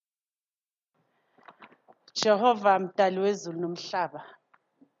Jehova mdali wezulu nomhlaba.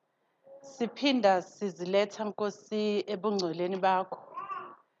 Siphinda siziletha Nkosi ebungcweleni bakho.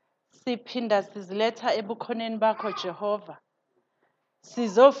 Siphinda siziletha ebukhoneni bakho Jehova.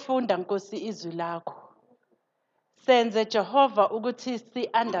 Sizofunda Nkosi izwi lakho. Senze Jehova ukuthi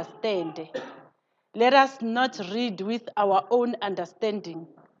si-understande. Let us not read with our own understanding,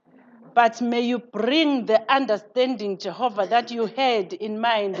 but may you bring the understanding, Jehovah, that you had in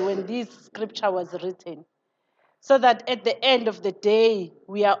mind when this scripture was written, so that at the end of the day,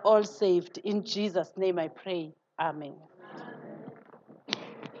 we are all saved. In Jesus' name I pray. Amen.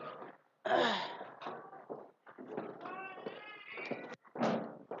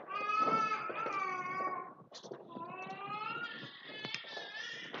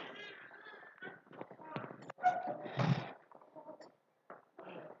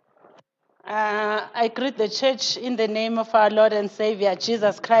 I greet the church in the name of our Lord and Savior,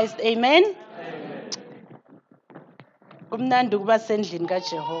 Jesus Christ. Amen. Kumnandi ukuba sendlini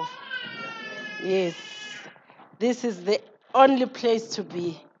kaJehova. Yes. This is the only place to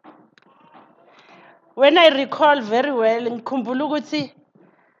be. When I recall very well, ngikhumbula ukuthi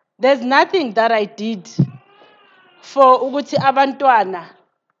there's nothing that I did for ukuthi abantwana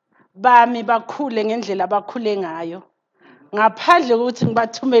bami bakhule ngendlela bakhule ngayo. Ngaphandle kokuthi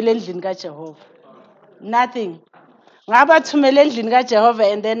ngibathumele endlini kaJehova. Nothing. Ngabathumele endlini kaJehova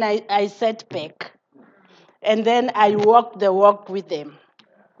and then I sat back. And then I walked the walk with them.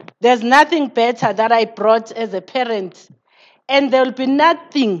 There's nothing better that I brought as a parent. And there will be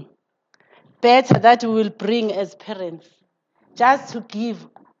nothing better that we will bring as parents. Just to give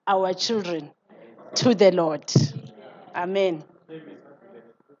our children to the Lord. Amen.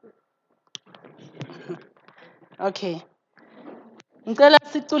 Okay. Ngicela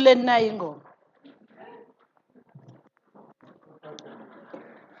sicule na ingoma.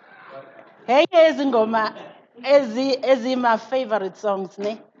 Hey, izingoma ezi my favorite songs,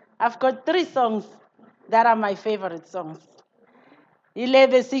 ne? I've got 3 songs that are my favorite songs. Ile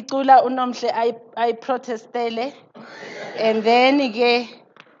besicula uNomhle I protestele, and then ke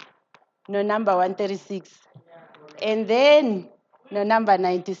no number 136, and then no number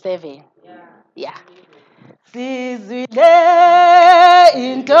 97. Yeah. Sizwile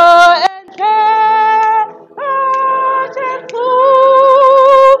into enhle Jesu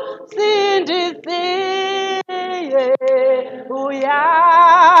sindisiye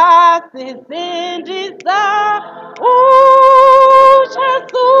uyasisindisa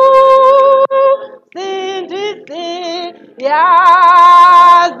Jesu sindisiye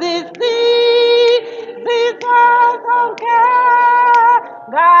yazisizisa zonke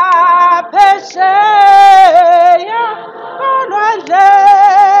ngaphesheya kolwandle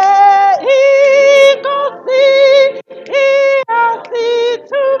inkosi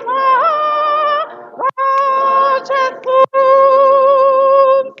iyasithuma Jesu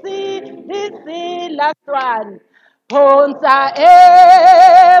msindisi last one phonsa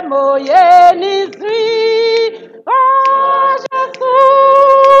emoyeni zwi Jesu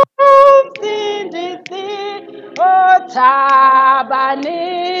msindisi othabani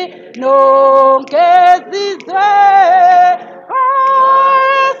nonke sizwe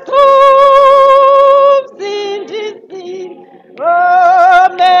Jesu msindisi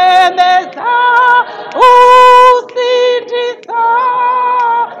omemeza usindisa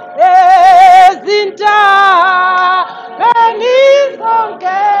ezintabeni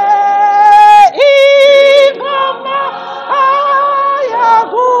zonke ingoma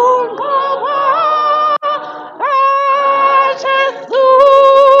ayakunqoba Jesu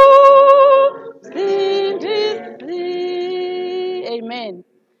sindisi. Amen.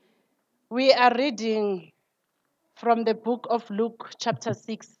 We are reading from the book of Luke, chapter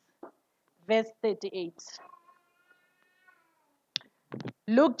 6, verse 38.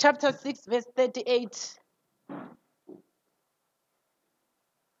 Luke chapter 6, verse 38.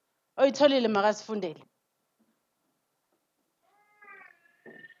 Oyitholile makasifundele.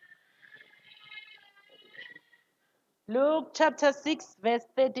 Luke chapter 6, verse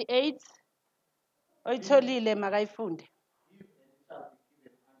 38. Oyitholile makayifunde.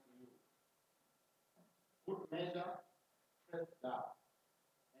 Good measure, pressed down,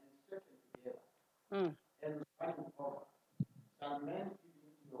 and shaken together, and running over. Shall men give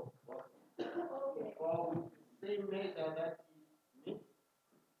into your bosom? For with the same measure that ye mix,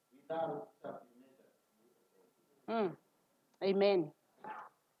 without shall be measured. Amen.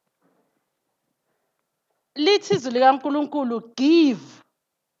 Lithi izwi likaNkulunkulu, give,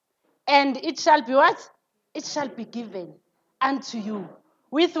 and it shall be what? It shall be given unto you.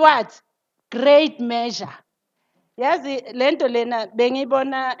 With what? Great measure. Yazi lento lena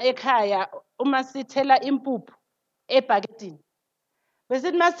bengibona ekhaya uma sithela impuphu ebhakedini.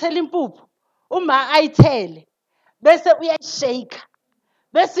 Besithi masithela impuphu, uma ayithele, bese uyayishake,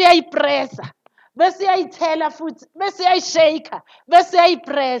 bese uyayipressa, bese uyayithela futhi, bese uyayishake, bese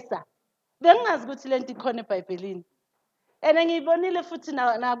uyayipressa. Bengingazi ukuthi lento ikhona eBhayibhelini. And ngiyibonile futhi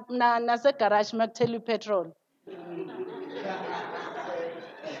nasegaraji makuthela ipetrol.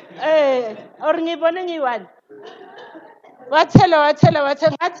 Or ngiyibone ngiyi-one. Wathela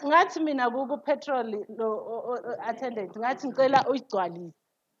ngathi mina ku-petrol lo attendant ngathi ngicela uyigcwalise.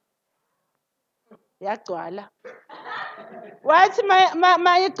 Yagcwala. Wathi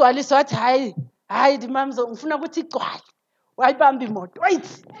mayigcwalisa wathi hayi dimamzo ngifuna ukuthi igcwale. Wayibamba imoto.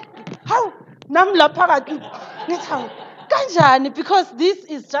 Wait. Hawu nami la phakathi ngithi hawu kanjani because this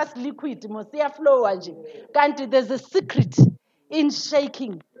is just liquid mosiya flow nje. Kanti there's a secret in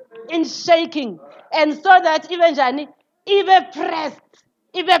shaking. And so that even njani ibe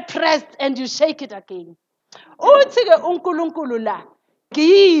pressed and you shake it again. Uthi ke uNkulunkulu la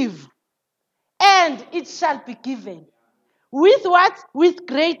give and it shall be given. With what? With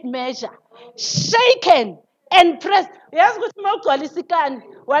great measure. Shaken and pressed. Uyazi ukuthi mawugcwalisa ikani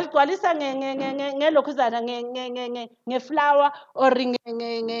waligcwalisa ngelokhuzana ngeflour or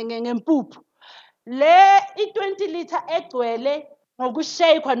ngempuphu. Le i-20 liter egcwele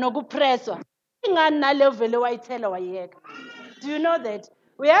ngokushayekwa nokupresswa. Ingani naleyo vele wayithela wayiyeka. Do you know that?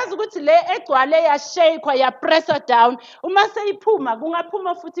 Uyazi ukuthi le egcwale yashayekwa yapresswa down uma seyiphuma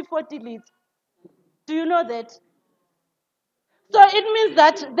kungaphuma futhi 40 liters. Do you know that? So it means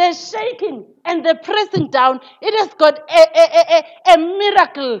that the shaking and the pressing down, it has got a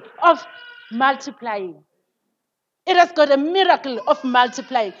miracle of multiplying. It has got a miracle of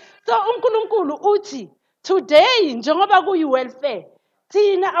multiplying. So uNkulunkulu uthi today njengoba kuyi-welfare,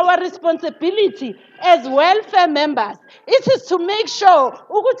 our responsibility as welfare members, it is to make sure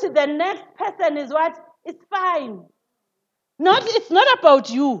ukuthi the next person is what? Is fine. It's not about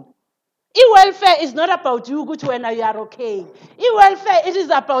you. I-welfare is not about you ukuthi wena you are okay. I-welfare, it is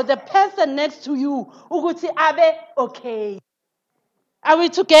about the person next to you ukuthi abe okay. Are we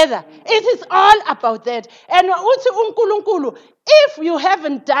together? It is all about that. And uthi uNkulunkulu, if you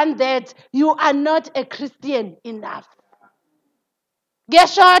haven't done that, you are not a Christian enough.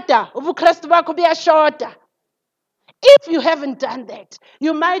 Kuyashoda, ubuKristu bakho buyashoda. If you haven't done that,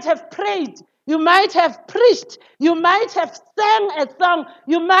 you might have prayed, you might have preached, you might have sang a song,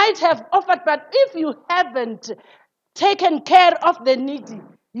 you might have offered, but if you haven't taken care of the needy,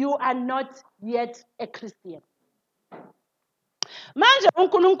 you are not yet a Christian. Manje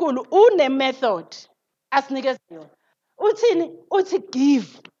uNkulunkulu une method asinikeza yona. Uthini? Uthi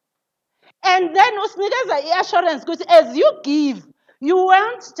give. And then usinikeza i-assurance ukuthi as you give, you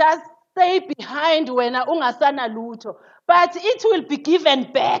won't just stay behind wena ungasana lutho, but it will be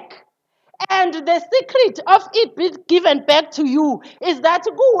given back. And the secret of it being given back to you is that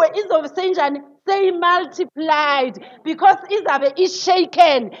kuwe izobe senjani say multiplied because izabe is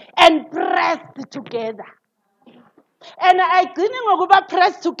shaken and pressed together. And ayigcini ngokuba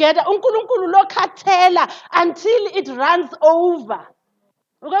pressed together uNkulunkulu lokhathela until it runs over.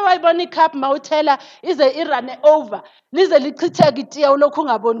 Uke wayibona icup mawuthela ize irane over lize lichitheke itiye ulokhu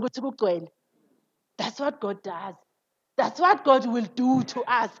ungaboni ukuthi kugcwele. That's what God does. That's what God will do to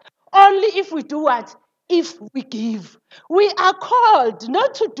us. Only if we do what? If we give. We are called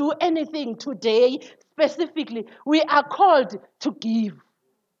not to do anything today specifically. We are called to give.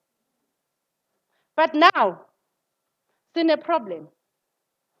 But now, it's a problem.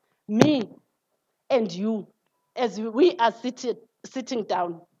 Me and you, as we are sitting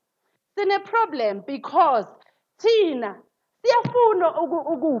down, it's a problem because Tina, siyafuna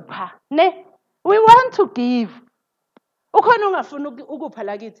ukupha, ne? We want to give. Ukhona ungafuna ukupha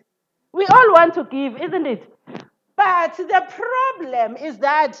lakithi. We all want to give, isn't it? But the problem is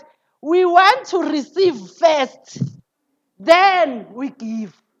that we want to receive first, then we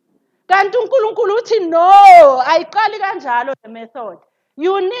give. Kanti uNkulunkulu uthi no, ayiqali kanjalo the method.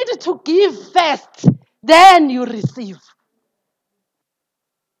 You need to give first, then you receive.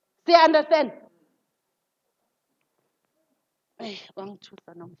 Do you understand?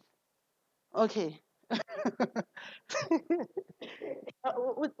 Okay.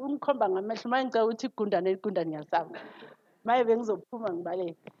 Ungikhomba ngamehlo manje ngicela ukuthi igundane ngiyasaba. Maye bengizophuma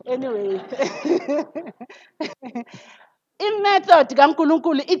ngibaleke. Anyway. I-method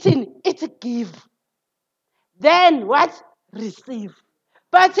kaNkulunkulu ithini? It's give. Then what? Receive.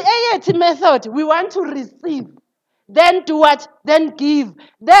 But eyethi method, we want to receive. Then do what? Then give.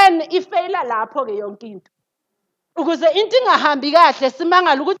 Then ifeyila lapho ke yonke into. Ukuze into ingahambi kahle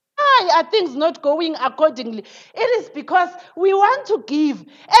simangala ukuthi Why are things not going accordingly? It is because we want to give,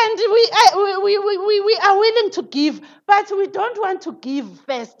 and we are willing to give, but we don't want to give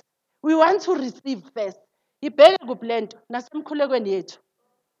first. We want to receive first. Ibheke kuphi lento nasemkhulekweni yethu.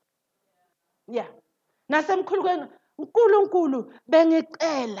 Yeah. Nasemkhulekweni uNkulunkulu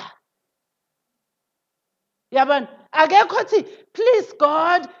bengicela. Yabona, akekho thi, please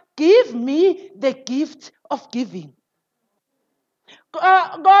God, give me the gift of giving.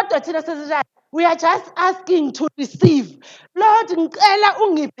 Kodwa thina sesishayo, we are just asking to receive. Lord, ngicela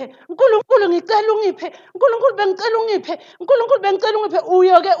ungiphe. Nkulunkulu ngicela ungiphe. Nkulunkulu bengicela ungiphe. Nkulunkulu bengicela ungiphe.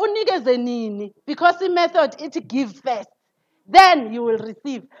 Uyoke unikeze nini? Because the method is to give first. Then you will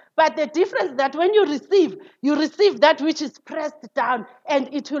receive. But the difference is that when you receive that which is pressed down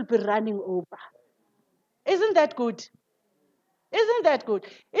and it will be running over. Isn't that good? Isn't that good?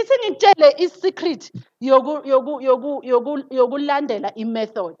 Ithi ngitshele i-secret yokulandela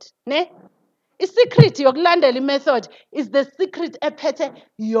i-method. Ne? I-secret yokulandela i-method is the secret ephethe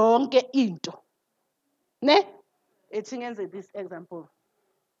yonke into. Ne? Ethi ngenze this example.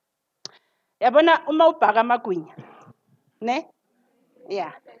 Yabona uma ubhaka amagwinya. Ne?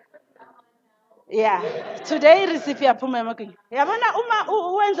 Yeah. Yeah. Today receive yaphuma amagwinya. Yabona uma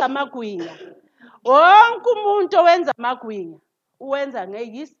uwenza amagwinya. Wonke umuntu owenza amagwinya uwenza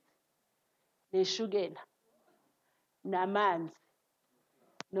ngeyeast, neshukela, namanzi,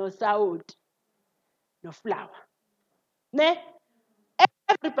 nosawoti, noflour. Ne?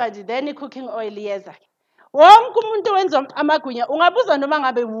 Everybody then cooking oil yeza. Wonke umuntu owenza amagwinya ungabuza noma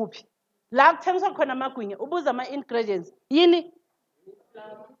ngabe uphi. La kuthengiswa khona amagwinya ubuza ama-ingredients. Yini?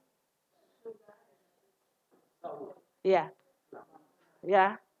 Yeah.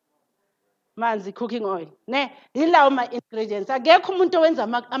 Yeah. Manzi, cooking oil. Ne? Yilawo ama-ingredients. Akekho umuntu owenza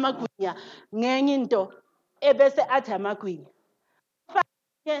amagwinya ngenye into ebese athi amagwinya.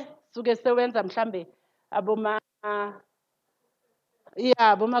 Suke sewenza mhlambe aboma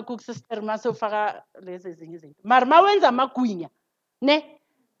cook sister masofaka lezi ezinye izinto. Mara mawenza amagwinya, ne?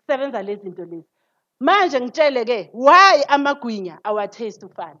 Sebenza lezi zinto lezi. Manje ngitshele ke, why amagwinya awathesti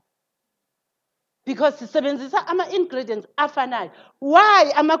ufana? Because sisebenzisa ama-ingredients afanayo.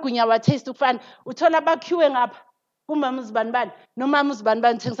 Why amagwinya awathesti ufana? Uthola bakhiwe ngapha kumama uzibanibani nomama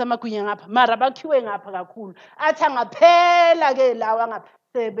uzibanibani thengisa amagwinya ngapha. Mara bakhiwe ngapha kakhulu. Athi angaphela ke lawa ngapha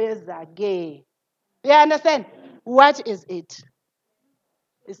sebeza ke. You understand? What is it?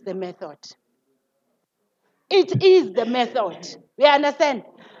 It's the method. It is the method. We understand?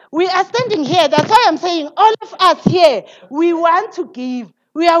 We are standing here. That's why I'm saying all of us here, we want to give.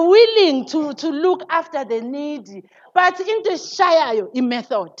 We are willing to look after the needy. But in the shayayo, a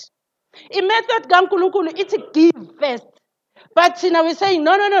method. A method kaNkulunkulu, it's give first. But now we're saying,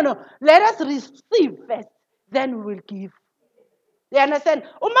 no. Let us receive first. Then we will give. You understand?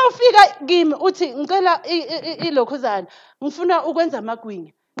 Uma ufika kimi uthi ngicela ilokhuzana, ngifuna ukwenza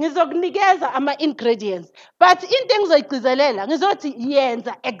amagwinya. Ngizokunikeza ama-ingredients. But into engizoyigcizelela, ngizothi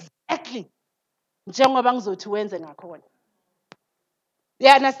yenza exactly njengoba ngizothi wenze ngakhona. You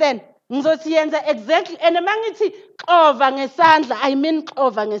understand? Ngizothi yenza exactly. And mangithi xova ngesandla, I mean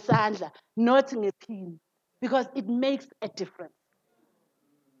xova ngesandla, not ngephini. Because it makes a difference.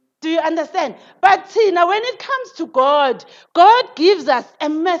 Do you understand? But Tina, when it comes to God, God gives us a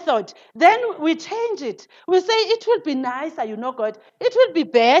method. Then we change it. We say it will be nicer, God. It will be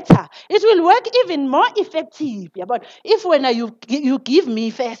better. It will work even more effective. If when you give me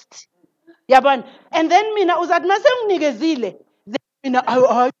first. And then mina uzathi mase nginikezile. Then mina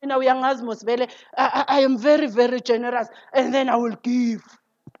uyangazi mos vele I am very very generous and then I will give.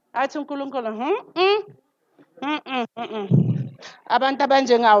 Athi uNkulunkulu abantu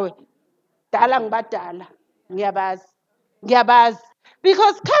abanjengawe dala ngibadala ngiyabazi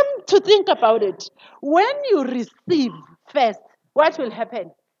because come to think about it, when you receive first, what will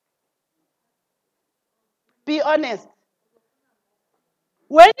happen? Be honest.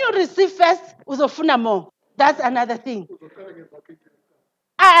 When you receive first uzofuna more. That's another thing.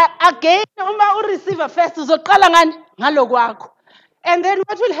 Again uma ureceive first uzoqala ngani ngalokwakho. And then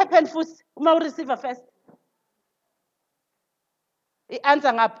what will happen futhi uma ureceive first? Answer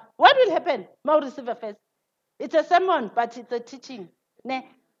up. What will happen? Ma receive first. It's a sermon, but it's a teaching. Ne,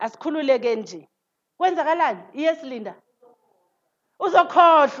 asikhululeke nje. Kwenzakalani? Yes, Linda.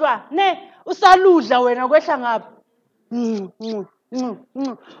 Uzokhohlwa, ne, usaludla wena kwehla ngapha.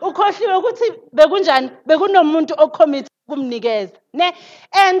 Ukhohliwe ukuthi bekunjani? Bekunomuntu ocommit ukumnikeza, ne?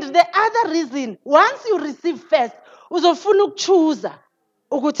 And the other reason, once you receive first, uzofuna ukuchoose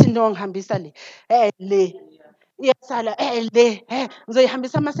ukuthi no ngihambisa le. Iyasala le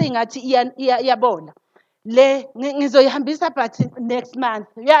ngizoyihambisa mase ingathi iyabola. ngizoyihambisa but next month.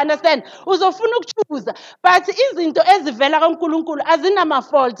 You understand? Uzofuna ukuchuza but izinto ezivela kaNkulunkulu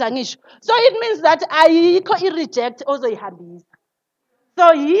azinama-faults angisho. So it means that ayikho i-reject ozoyihambisa.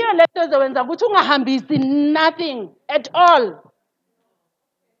 So yiyo lento ezokwenza ukuthi ungahambisi nothing at all.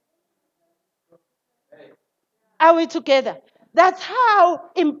 Are we together? That's how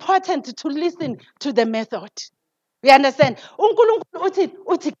important to listen to the method. We understand? uNkulunkulu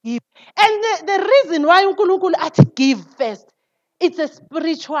uthi give. And the reason why uNkulunkulu athi give first, it's a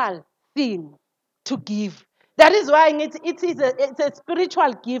spiritual thing to give. That is why it's a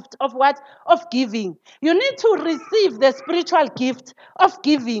spiritual gift of what? Of giving. You need to receive the spiritual gift of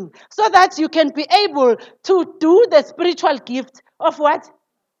giving so that you can be able to do the spiritual gift of what?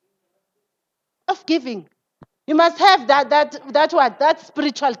 Of giving. You must have that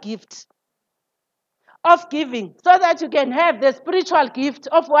spiritual gift of giving so that you can have the spiritual gift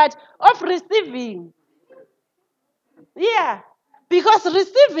of what? Of receiving. Yeah. Because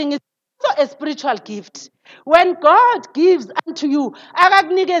receiving is also a spiritual gift. When God gives unto you,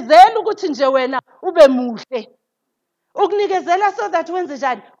 akakunikezeli ukuthi nje wena ube muhle. Ukunikezela so that wenze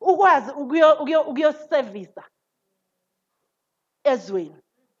njani? Ukwazi ukuyoservice ezweni.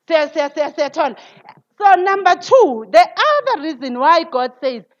 Siyathola. So number 2, the other reason why God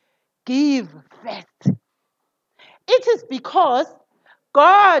says give first. It is because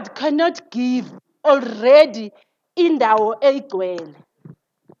God cannot give already indawo egcwele.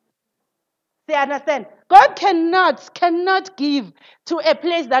 See, understand? God cannot give to a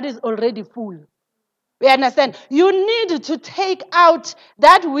place that is already full. We understand? You need to take out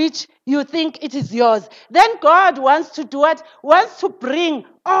that which you think it is yours. Then God wants to do what? Wants to bring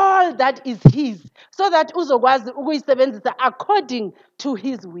all that is His, so that uzokwazi ukuyisebenzisa according to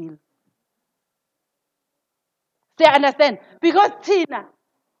His will. Do you understand? Because Tina,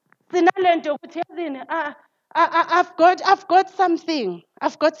 sinalento ukuthi yazini, I've got something.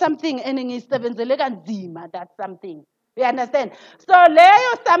 I've got something and ngisebenzele kanzima that something. You understand? So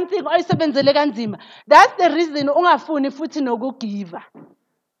leyo something oyisebenzele kanzima. That's the reason ungafuni futhi nokugiva.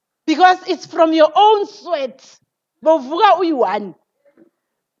 Because it's from your own sweat. Bovuka uyi-1.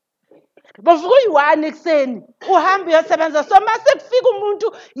 Bovuka uyi-1 ekuseni. Uhambe uyosebenza. So mase kufika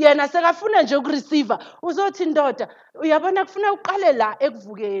umuntu yena sekafuna nje ukureceive. Uzothi ndoda, uyabona kufuna uqale la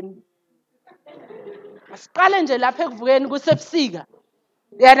ekuvukeni. Asiqale nje lapha ekuvukeni kusebusika.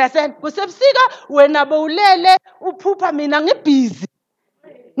 You understand? Kusebusika wena bowulele uphupha mina ngibhizi.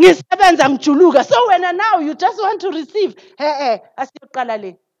 Ngisebenza ngijuluka. So wena now you just want to receive. Asiyoqala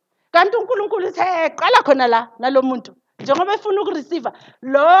le. Kanti uNkulunkulu uthi qala khona la nalomuntu. Njengoba efuna ukureceive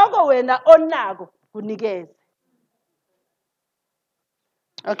lokho wena onako kunikeze.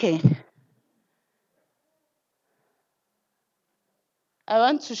 Okay. I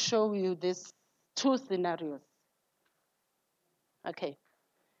want to show you these 2 scenarios. Okay.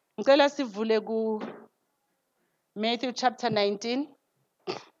 Ngicela sivule ku Matthew chapter 19.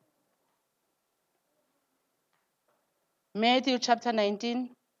 Matthew chapter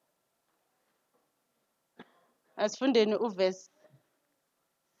 19. Asifundeni uverse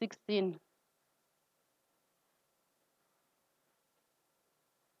 16.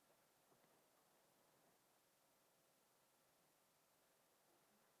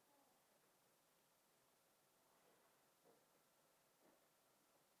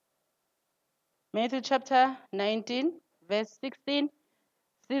 Matthew chapter 19, verse 16.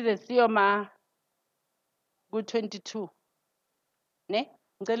 Size siyoma ku-22. Ne?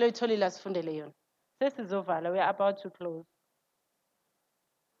 Ngicela uyitholile asifundele yona. Sesizovala, we are about to close.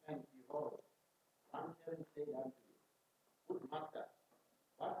 And behold, one man said unto him, Good master,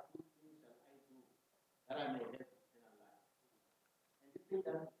 what good thing shall I do that I may have eternal life? And he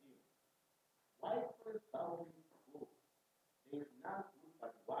said unto him, Why callest thou me good? There is none good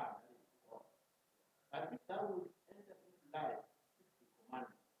but one, that is God. But if thou wilt enter into life, keep the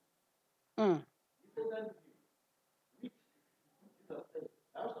commandments. He said unto him, Which? Jesus said,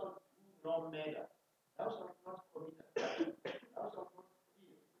 Thou shalt do no murder, thou shalt not commit adultery, thou shalt not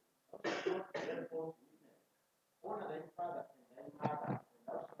steal, thou shalt not bear false witness, honor thy father and thy mother, and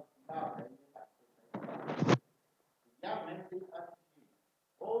thou shalt love thy neighbor as thyself. The young man said unto him,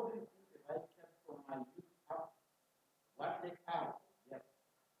 All these things have I kept from my youth up. What lack I? Yes.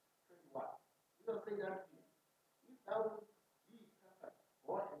 21. Jesus said unto him, If thou wilt be perfect,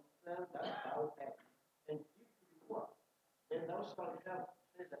 go and sell that thou hast, and give to the poor, then thou shalt have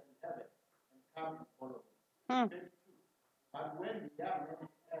treasure in heaven, and come and follow me. 22. But when the young man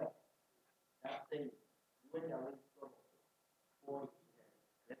heard that saying, he went away sorrowful, for he had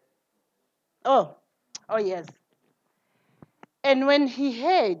great possession. Oh yes. And when he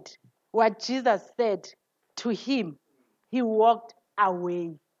heard what Jesus said, to him, he walked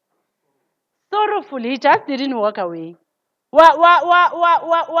away. Sorrowful, he just didn't walk away.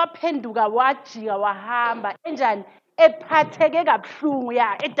 Waphenduka wajika wahamba enjani ephatheke kabuhlungu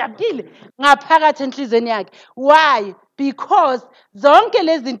edabukile ngaphakathi enhlizweni yakhe. Why? Because zonke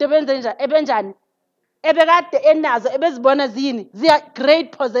lezi zinto ebenjani ebekade enazo ebezibona ziya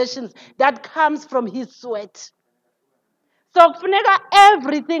great possessions that comes from his sweat. So kufuneka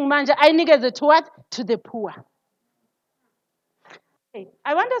everything manje ayinikeze to what? To the poor. Okay.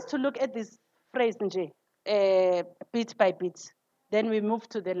 I want us to look at this phrase nje, bit by bit. Then we move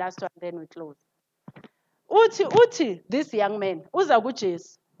to the last one, then we close. Uthi, this young man, uza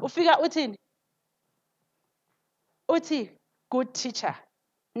kuJesu. Ufika uthini? Uthi, good teacher,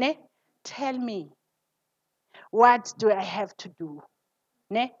 ne? Tell me, what do I have to do?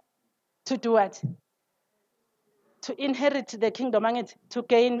 Ne? To do what? To inherit the kingdom, to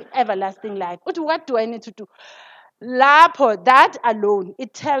gain everlasting life. Uthi, what do I need to do? Lapho, that alone,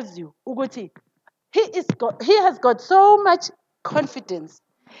 it tells you, ukuthi, he has got so much confidence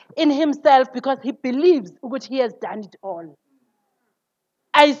in himself because he believes ukuthi he has done it all.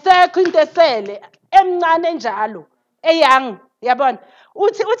 Ayisekho into esele emncane njalo eyang yabona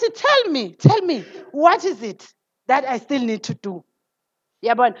uthi tell me what is it that I still need to do.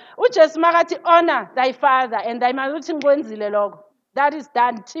 Yabona uJesu makathi honor thy father and thy mother, uthi ngikwenzile lokho, that is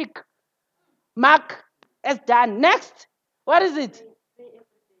done, tick, mark as done. Next, what is it?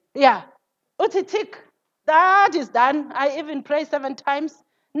 Yeah, uthi tick, that is done. I even pray 7 times.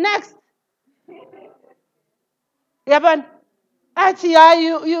 Next, yabona athi yeah,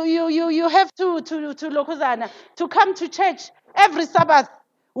 you have to lokhuzana to come to church every Sabbath,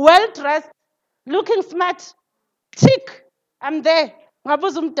 well dressed, looking smart. Tick, I'm there.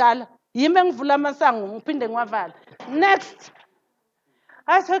 Ngabuza umdala yimi engivula amasango ngiphinde ngiwavala. Next,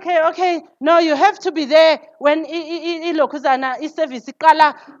 I said, okay, no, you have to be there when ilokhuzana iservice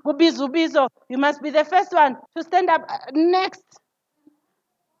iqala kubiza ubizo, you must be the first one to stand up. Next.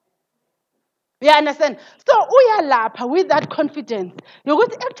 You understand? So uyalapha with that confidence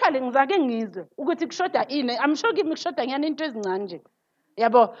yokuthi actually ngizake ngizwe ukuthi kushoda ini. I'm sure kimi kushoda ngiyani into ezincane nje.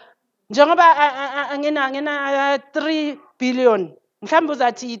 Yabo, njengoba angina 3 billion, mhlawumbe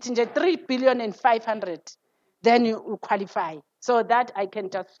uzathi yithi nje 3 billion and 500, then you qualify. So that I can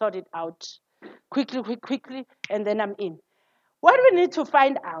just sort it out quickly, and then I'm in. What we need to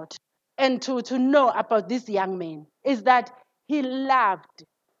find out and to know about this young man is that he loved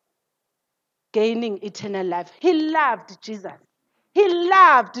gaining eternal life. He loved Jesus. He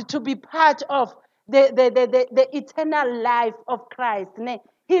loved to be part of the eternal life of Christ.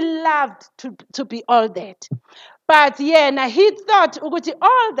 He loved to be all that. But yeah, he thought ukuthi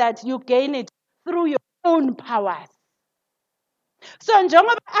all that you gain it through your own powers. So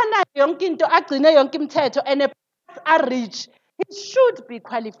njengoba anayo yonke into agcine yonke imithetho and are rich, he should be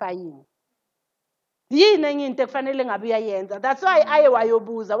qualifying. Yini enye into ekufanele ngabe uyayenza? That's why aye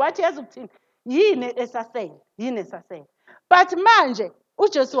wayobuza wathi yazi ukuthini yini esasele. But manje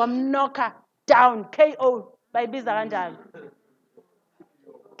uJesu wamknocka down, KO, bayibiza kanjalo.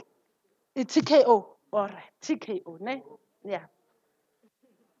 I-TKO or TKO, ne? Yeah.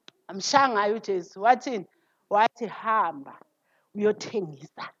 Amshaya ngayo uJesu wathini? Wathi hamba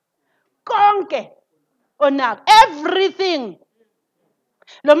uyothengisa konke onakho, everything.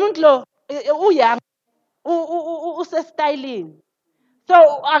 Lo muntu lo uyang usestylini. So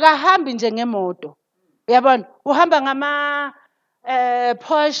akahambi nje ngemoto. Uyabona? Uhamba ngama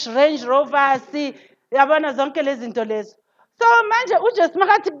Porsche, Range Rovers, yabona zonke lezi zinto lezo. So manje uJesu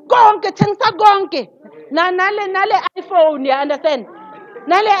makathi konke, thengisa konke. Nale iPhone, you understand?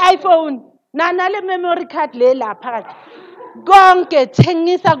 Nale iPhone, nale memory card le lapha phakathi. Konke,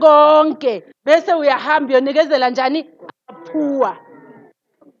 thengisa konke. Bese uyahamba uyonikezela njani? Poor.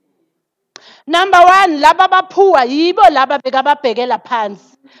 Number 1, laba baphuwa yibo laba bekababhekela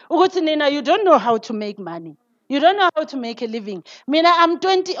phansi. Ukuthi nina, you don't know how to make money. You don't know how to make a living. Mina, I'm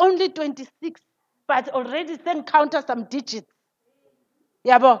only 26, but already encounter some digits.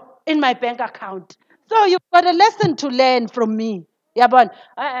 Yabo, in my bank account. So you've got a lesson to learn from me. Yabon,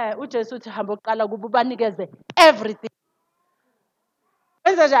 uJesu uthi hamba uqala kubo banikeze everything.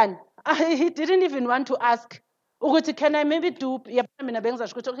 Wenza njani? He didn't even want to ask ukuthi can I maybe do, yabona mina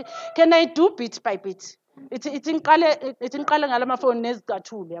bengizasho ukuthi okay, can I do bit by bit? Ithi ngiqale ngalamafoni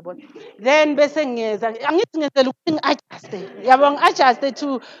nezicathulo yabona. Then bese ngiyeza angithi ngenzela ukuthi ngi-adjuste. Yabona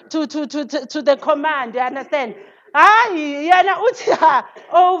ngi-adjuste to the command, you understand? Hayi yena uthi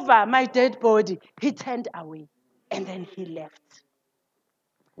over my dead body. He turned away and then he left.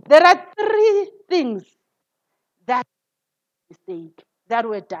 There are 3 things that mistake that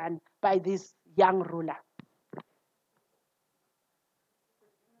were done by this young ruler.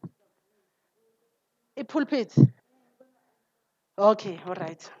 pulpit. Okay, all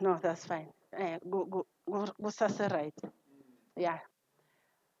right. No, that's fine. Right. Yeah.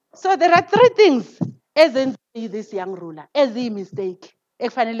 So there are three things as in this young ruler, as a mistake.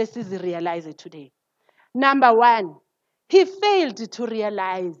 Ekufanele sizi-realize it today. Number one, he failed to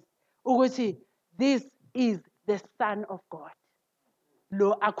realize ukuthi this is the Son of God.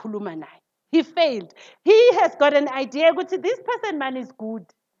 Lo akhuluma naye. He failed. He has got an idea ukuthi this person man is good.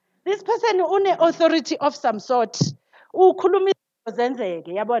 This person une authority of some sort. Ukhuluma izinto zenzeke,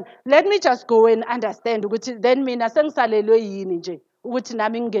 yabona. Let me just go and understand ukuthi then mina sengisalelwe yini nje ukuthi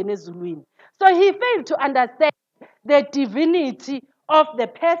nami ngingene ezulwini. So he failed to understand the divinity of the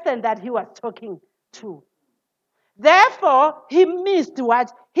person that he was talking to. Therefore, he missed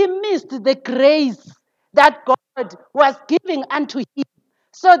what? He missed the grace that God was giving unto him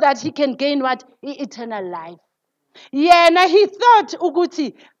so that he can gain what? Eternal life. Yena he thought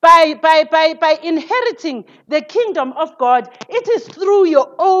ukuthi by inheriting the kingdom of God, it is through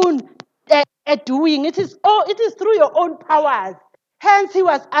your own doing. It is through your own powers. Hence he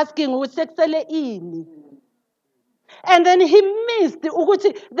was asking usekusele ini. And then he missed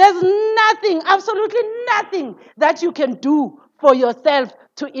ukuthi there's nothing, absolutely nothing that you can do for yourself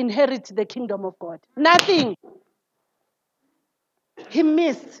to inherit the kingdom of God. Nothing. He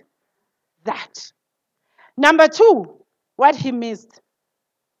missed that. Number two, what he missed.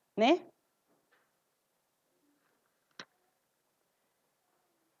 Ne?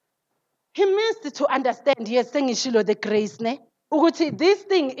 He missed to understand, yes, sengishilo the grace, ne? Ukuthi this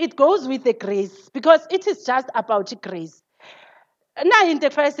thing, it goes with the grace because it is just about grace. Now in the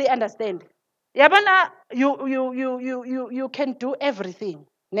first they understand. Yabana, you can do everything.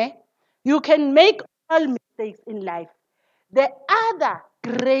 Ne? You can make all mistakes in life. The other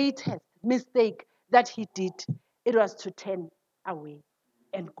greatest mistake that he did, it was to turn away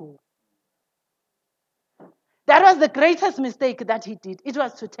and go. That was the greatest mistake that he did. It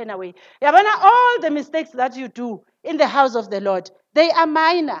was to turn away. Yabana, all the mistakes that you do in the house of the Lord, they are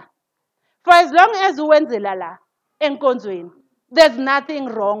minor. For as long as uwenzela la enkonzweni, there's nothing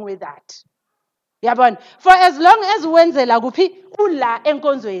wrong with that. Yabona. For as long as uwenzela kuphi ula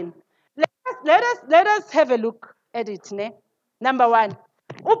enkonzweni. Let us have a look at it, ne? Number one,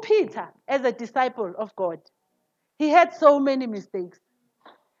 Peter as a disciple of God, he had so many mistakes.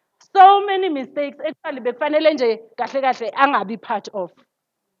 So many mistakes. Actually, bekufanele nje kahle kahle angabi part of.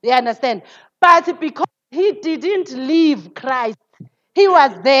 You understand? But because he didn't leave Christ, he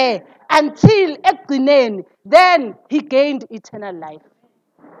was there until ekugcineni, then he gained eternal life.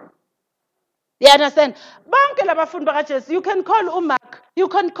 You understand? Bonke labafundi bakaJesu, you can call uMark, you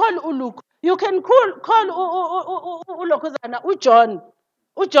can call uLuke, you can call uLokhuzana, uJohn.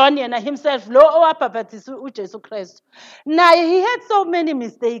 UJohn yena himself, lo owabhaphathisa uJesu Kristu. Now he had so many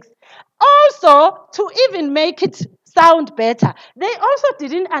mistakes. Also, to even make it sound better, they also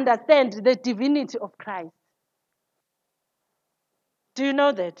didn't understand the divinity of Christ. Do you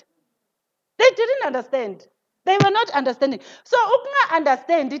know that? They didn't understand. They were not understanding. So, ukunga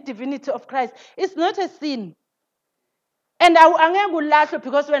understand the divinity of Christ is not a sin. And angeke ulahlwe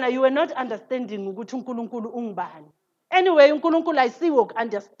because when you were not understanding ukuthi uNkulunkulu ungubani. Anyway, uNkulunkulu ayisiwo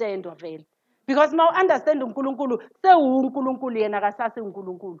understand vele. Because now understand uNkulunkulu, sewuNkulunkulu yena akasase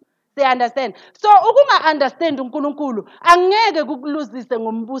uNkulunkulu. They understand. So ukunga understand uNkulunkulu angeke kukuluzise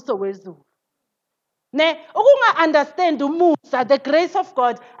ngombuso wezulu. Ne, ukunga understand umusa, the grace of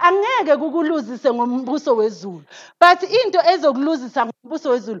God, angeke kukuluzise ngombuso wezulu. But into ezokuluzisa ngombuso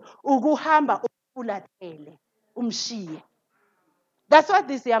wezulu ukuhamba ukufulathele umshiye. That's what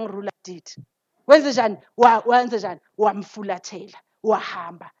this young ruler did. Wenze njani? Wamfulathela,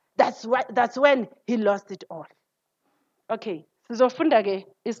 wahamba. That's when he lost it all. Okay, sizofunda ke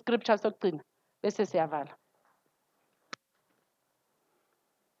iscripture sokugcina bese siyavala.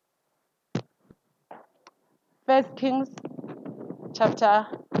 First Kings chapter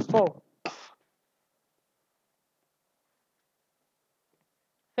 4.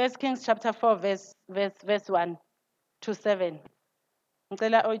 First Kings chapter 4 verse 1 to 7.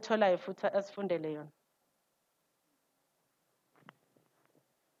 Ngicela oyitholayo futhi asifundele yona.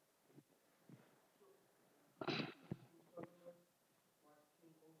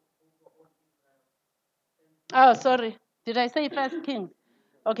 Oh, sorry. Did I say First Kings?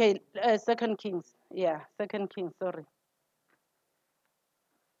 Okay, Second Kings. Yeah, Second Kings, sorry.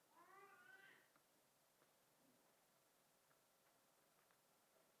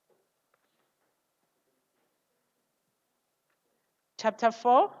 Chapter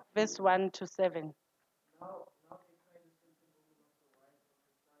 4, verse 1 to 7.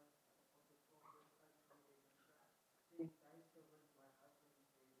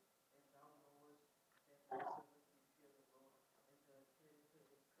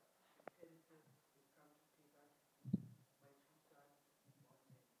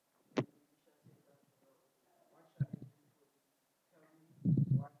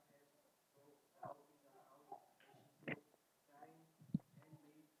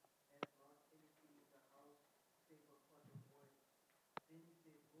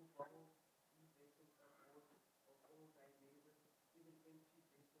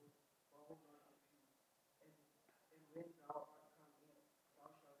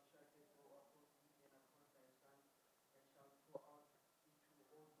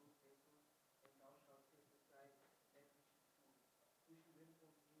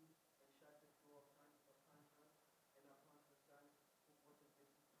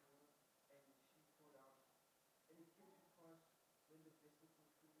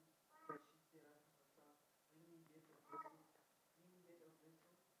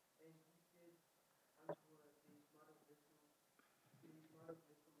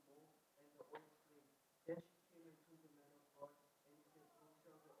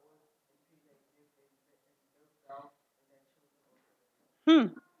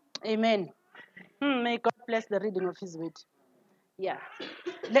 Amen. May God bless the reading of His word. Yeah.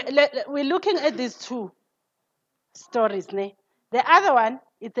 We're looking at these two stories. Ne? The other one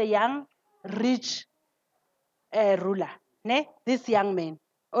is a young, rich ruler. Ne? This young man.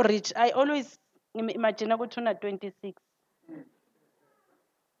 Or rich. I always imagine ukuthi 26.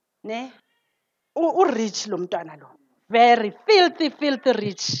 Ne? Rich lo mntwana lo. Very filthy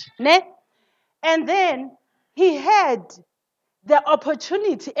rich. Ne? And then he had the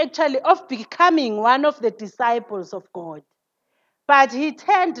opportunity actually of becoming one of the disciples of God. But he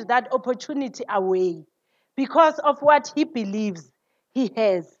turned that opportunity away because of what he believes he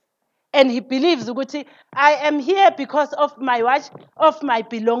has. And he believes, ukuthi, I am here because of my what? Of my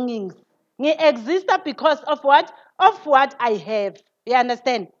belongings. I exist because of what? Of what I have. You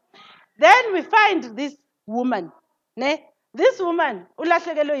understand? Then we find this woman. Ne? This woman,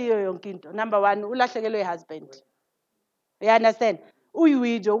 ulahlekelwe yiyo yonke into. Number one, ulahlekelwe husband. You understand?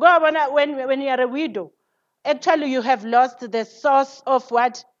 Uyi-widow. When you are a widow, actually you have lost the source of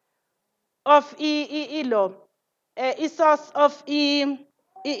what? Of law. Source of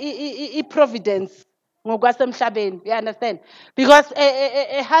providence. Ngokwasemhlabeni. You understand? Because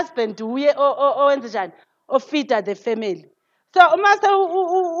a husband uye owenza njani? Ofeeder the family. So uma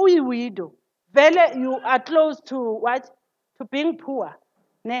uyi-widow, vele you are close to what? To being poor.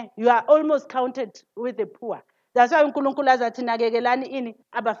 Ne? You are almost counted with the poor. That's why uNkulunkulu azathi nakekelani ini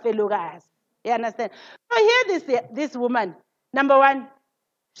abafelokazi. You understand? So here this woman, number one,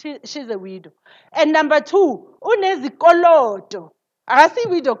 she's a widow. And number two, unezikoloto. Akasi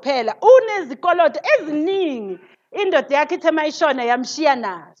widow kuphela, unezikoloto eziningi. Indoda yakhe ithe mayishona yamshiya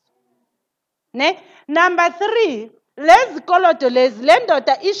nazo. Ne? Number three, lezikoloto lezi le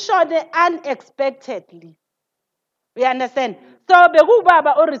ndoda ishone unexpectedly. You understand? So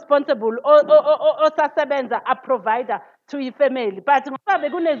bekubaba responsible osasebenza a provider to ifamily. But ngoba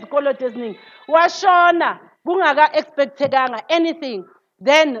bekunezikoloto eziningi, washona kungaka expectekanga anything.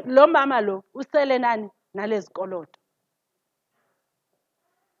 Then lo mama lo usele nani nalezikoloto.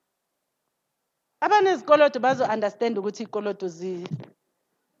 Abanezikoloto bazo understand ukuthi ikoloto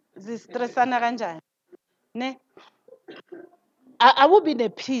stressana kanjani. Ne? Awubi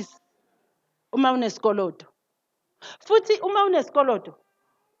nepeace uma unesikoloto. Futhi uma unesikoloto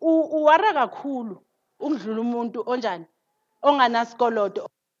uwara kakhulu ukudlula umuntu onjani onganasikoloto.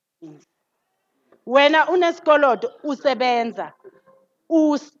 Wena unesikoloto usebenza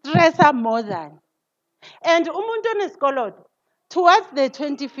ustressa more than. And umuntu onesikoloto towards the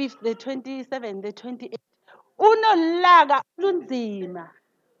 25th, the 27th, the 28th unolaka lunzima.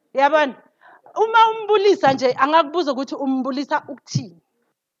 Yabona? Uma umbulisa nje angakubuza ukuthi umbulisa ukuthini.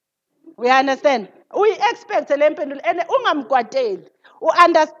 We understand? We expect le mpendulo and ungamkwateli.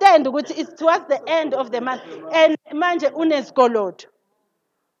 Understand ukuthi it's towards the end of the month and manje unesikoloto.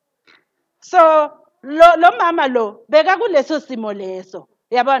 So lo mama lo beka kuleso simo leso.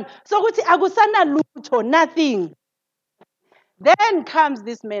 Yabona? So ukuthi akusana lutho, nothing. Then comes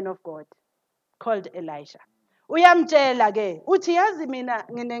this man of God called Elisha. Uyamtshela ke uthi yazi mina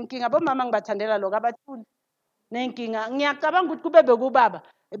nginenkinga bomama ngibathandela lokho abathuli. Nenkinga ngiyacabanga ukuthi kube bekubaba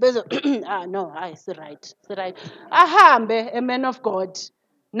ebezo no hayi si right. Ahambe a man of God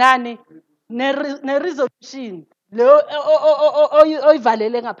nani ne resolution lo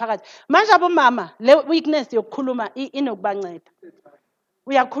oyivalele ngaphakathi. Manje abomama le weakness yokukhuluma inokubanceda.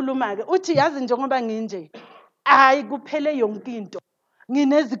 Uyakhuluma ke uthi yazi njengoba nginje hayi kuphele yonke into.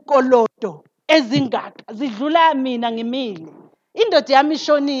 Nginezikoloto ezingaka zidlula mina ngimile. Indoda yami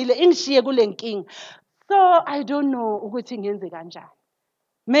ishonile ingishiye kule nkinga. So I don't know ukuthi ngenze kanjani.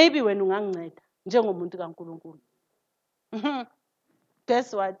 Maybe wena unganginceda njengomuntu kaNkulunkulu.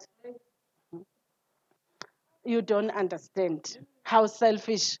 Guess what? You don't understand how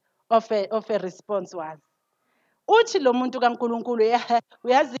selfish of a response was. Uthi lo muntu kaNkulunkulu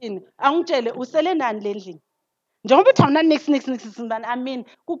uyazini angitshele usele nani lendlini? njengoba uthi awuna next I mean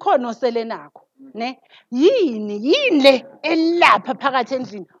kukhona osele nakho ne yini le elapha phakathi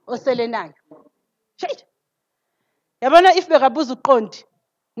endlini osele nayo Shit. Yabona if bekabuza uqondi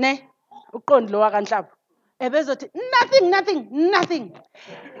ne uqondi lo wakanhlaba ebezothi nothing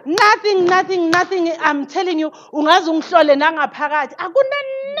I'm telling you ungaze ungihlole nangaphakathi akuna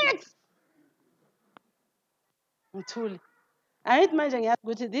next ngithule angithi manje ngiyazi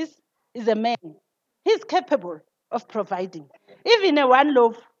ukuthi this is a man he's capable of providing even a one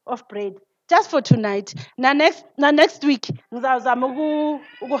loaf of bread just for tonight next week ngizawuzama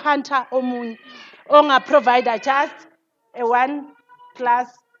ukuhunter omunye onga-provider just a 1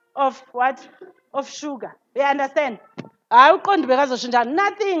 glass of what of sugar you understand hayi uqondi bekazoshintsha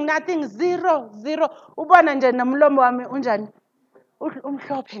nothing zero ubona nje nomlomo wami unjani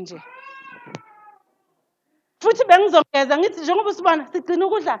umhlophe nje futhi bengizongeza ngithi njengoba usibona sigcina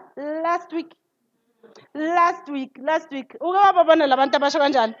ukudla last week uke wababona labantu abasho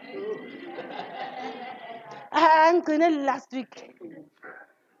kanjani ngigcine last week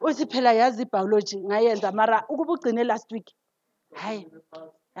uthi phela yazi ibiology ngayenza mara ukuba ugcine last week hayi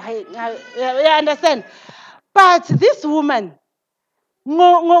you understand but this woman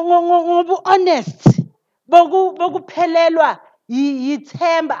ngobu honest bokuphelelwa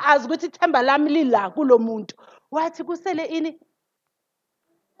yithemba azi ukuthi ithemba lami lila kulomuntu wathi kusele ini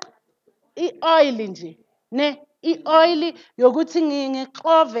i-oil nje ne i-oil yokuthi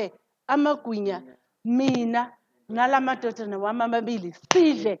ngixove amagwinya mina nalamadodana wami amabili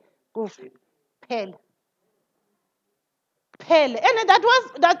sidle kuphela and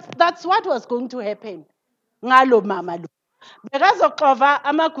that's what was going to happen ngalo mama lo bekazoxova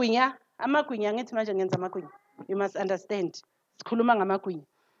amagwinya ngithi manje ngenza amagwinya you must understand sikhuluma ngamagwinya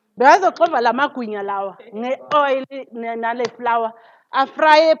bekazoxova lamagwinya lawa nge-oil nale flour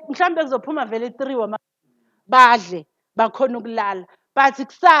afraye mhlambe kuzophuma vele 3 badle bakhona ukulala but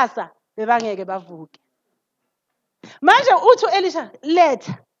kusasa bebangeke bavuke manje uthi Elisha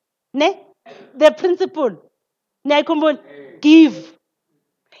letha ne the principle niyayikhumbula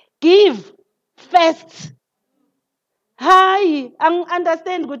give first hayi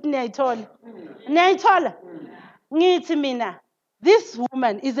angi-understand ukuthi niyayithola ngithi mina this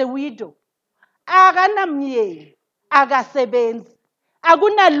woman is a widow akanamyeni akasebenzi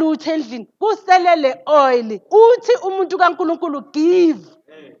akunalutho endlini kuselele oil uthi umuntu kaNkuluNkulu give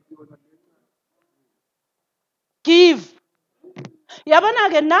yabona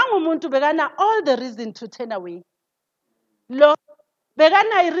ke nangumuntu bekana all the reason to turn away lo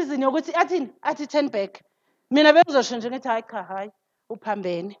bekana ireason yokuthi athi turn back mina bengizosho nje ngithi hayi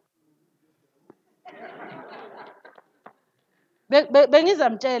uphambene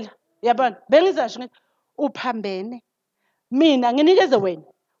bengizamtshela yabona bengizasho ngithi uphambene mina nginikeze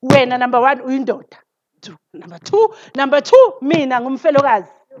wena number 1 uyindoda number 2 mina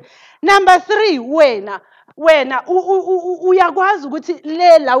ngumfelokazi number 3 wena uyakwazi ukuthi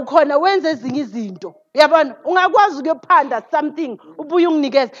lela ukhona wenze ezinye izinto yabona ungakwazi ukuyophanda something ubuye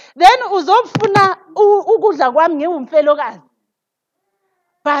unginikeze then uzofuna ukudla kwami ngewumfelokazi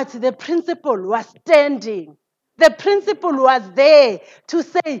but the principle was standing the principle was there to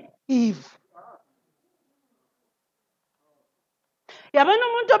say give yabona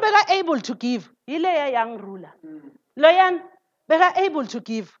umuntu obeka able to give yileya young ruler loyana beka able to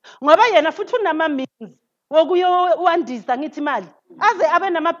give ngoba yena futhi unama means wokuyoandisa ngithi imali aze abe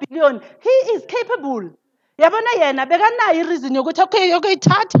namabhillion he is capable yabona yena bekanayo ireason yokuthi okay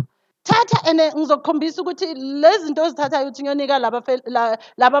thatha ene ngizokukhombisa ukuthi lezi zinto ozithathayo uthi ngiyonika laba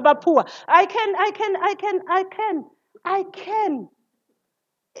abaphuwa I can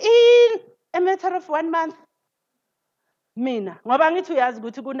in a matter of 1 month mina ngoba ngithi uyazi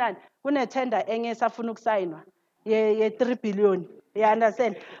ukuthi kunani kunetender enye esafuna ukusayinwa ye 3 billion you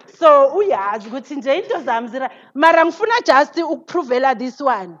understand so uyazi ukuthi nje into zami mara ngifuna just ukuprovela this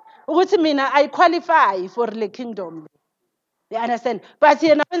one ukuthi mina I qualify for the kingdom you understand but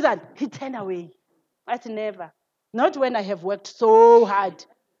yena wenzani he turned away athi never not when I have worked so hard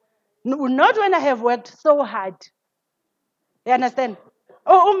not when I have worked so hard you understand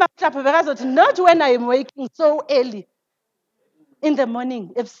uma mhlawumbe bekazothi not when I am waking so early in the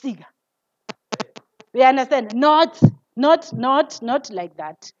morning ebusika you understand not like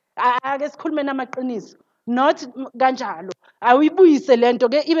that ake sikhulume namaqiniso not kanjalo awuyibuyise lento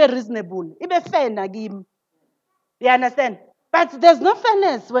ke ibe reasonable ibe fair nakimi you understand but there's no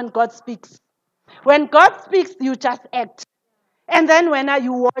fairness when God speaks you just act and then when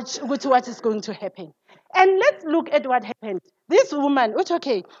you watch ukuthi what is going to happen and let's look at what happened this woman uthi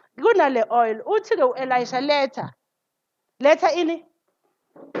okay kunale oil uthi ke uElisha letha ini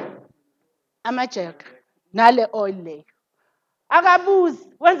amajek nale oil leyo. Akabuzi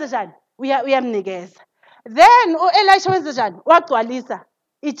wenze njani, uyamnikeza. Then uElisha wenze njani, wagcwalisa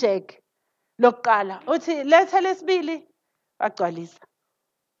ijegi lokuqala. Uthi lethe lesibili, wagcwalisa.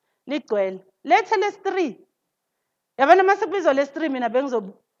 Ligcwele. Lethe lesi-3. Yabona mase kubizwa lesi-3 mina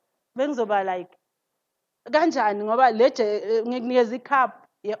bengizoba like kanjani ngoba ngikunikeza icup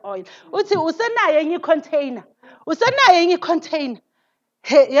ye-oil. Uthi usenayo enye icontainer. Usenayo enye icontainer.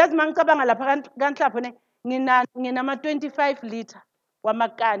 He, yazi mangicabanga lapha kanhlapho ne nginama 25 liter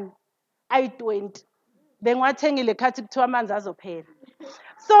wamakani ayi-20. Bengiwathengile khathi kuthiwa amanzi azophela.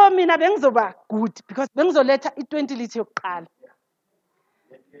 So mina bengizoba good because bengizoletha i-20 liter yokuqala.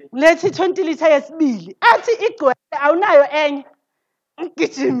 Lethi 20 liter yesibili. Athi igcwele awunayo enye.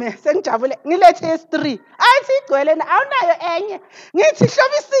 Ngigijime sengijabule ngilethe yesi-3. Athi igcwele awunayo enye. Ngithi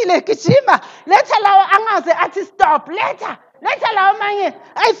hlobisile gijima. Letha lawo angaze athi stop. Letha lawo manje.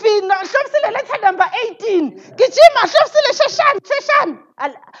 Ayifina hlobisile letha number 18. Gijima hlobisile sheshani.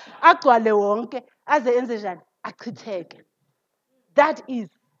 Agcwale wonke aze enze njani? Achitheke. That is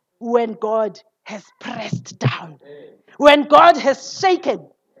when God has pressed down. When God has shaken.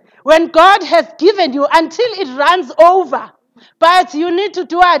 When God has given you until it runs over. But you need to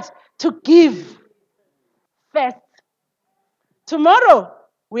do what? To give first. Tomorrow,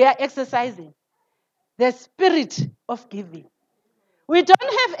 we are exercising the spirit of giving. We don't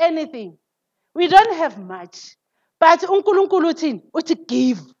have anything. We don't have much. But uNkulunkulu uthini? Uthi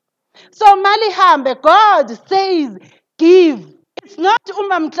give. So malihambe, God says give. It's not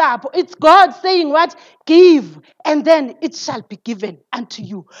umamtlapo. It's God saying what? Give. And then it shall be given unto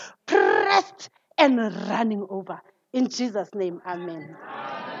you. Pressed and running over. In Jesus' name, amen.